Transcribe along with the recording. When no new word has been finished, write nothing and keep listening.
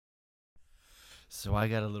So I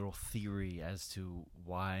got a little theory as to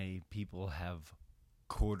why people have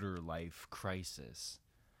quarter life crisis.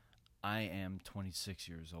 I am 26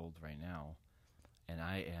 years old right now, and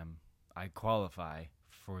I qualify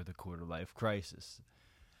for the quarter life crisis.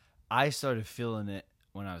 I started feeling it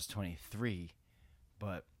when I was 23,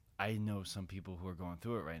 but I know some people who are going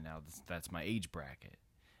through it right now. That's my age bracket.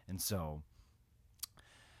 And so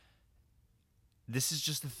this is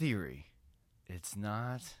just a theory. It's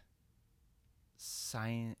not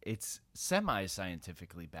science, it's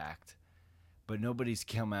semi-scientifically backed, but nobody's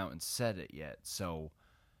come out and said it yet. So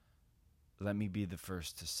let me be the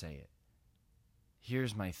first to say it.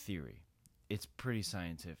 Here's my theory. It's pretty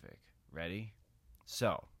scientific. Ready?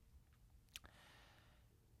 So,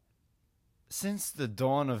 since the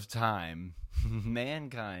dawn of time,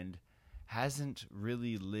 mankind hasn't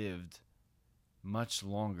really lived much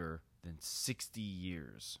longer than 60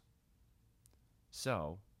 years.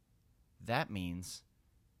 So, that means,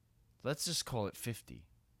 let's just call it 50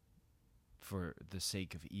 for the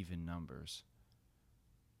sake of even numbers.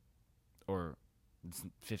 Or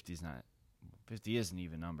 50 is not 50 is an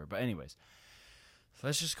even number, but anyways,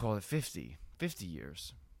 let's just call it 50. 50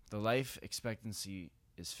 years. The life expectancy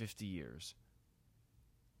is 50 years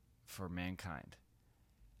for mankind.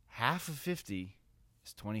 Half of 50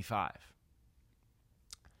 is 25.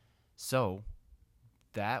 So,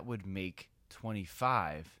 that would make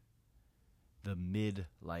 25 the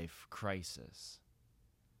midlife crisis.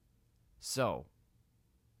 So,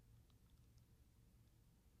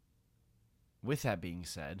 with that being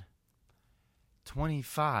said,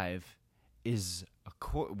 25 is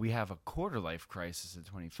we have a quarter life crisis at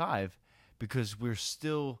 25 because we're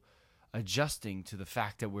still adjusting to the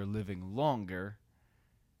fact that we're living longer.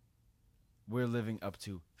 We're living up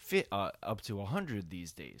to 100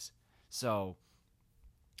 these days. So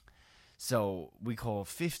we call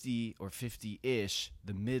 50 or 50-ish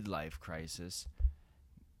the midlife crisis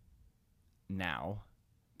now,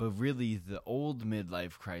 but really the old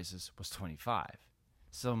midlife crisis was 25.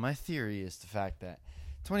 So my theory is the fact that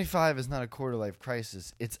 25 is not a quarter life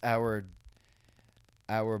crisis. It's our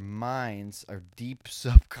minds, our deep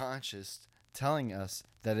subconscious telling us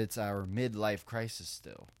that it's our midlife crisis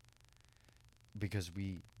still. Because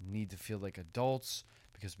we need to feel like adults,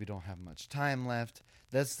 because we don't have much time left.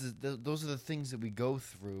 Those are the things that we go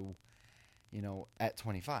through, at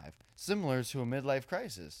 25. Similar to a midlife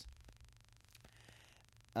crisis.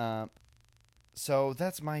 So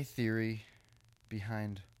that's my theory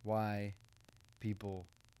behind why people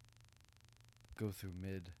go through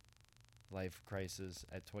midlife crisis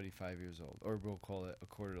at 25 years old, or we'll call it a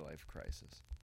quarter life crisis.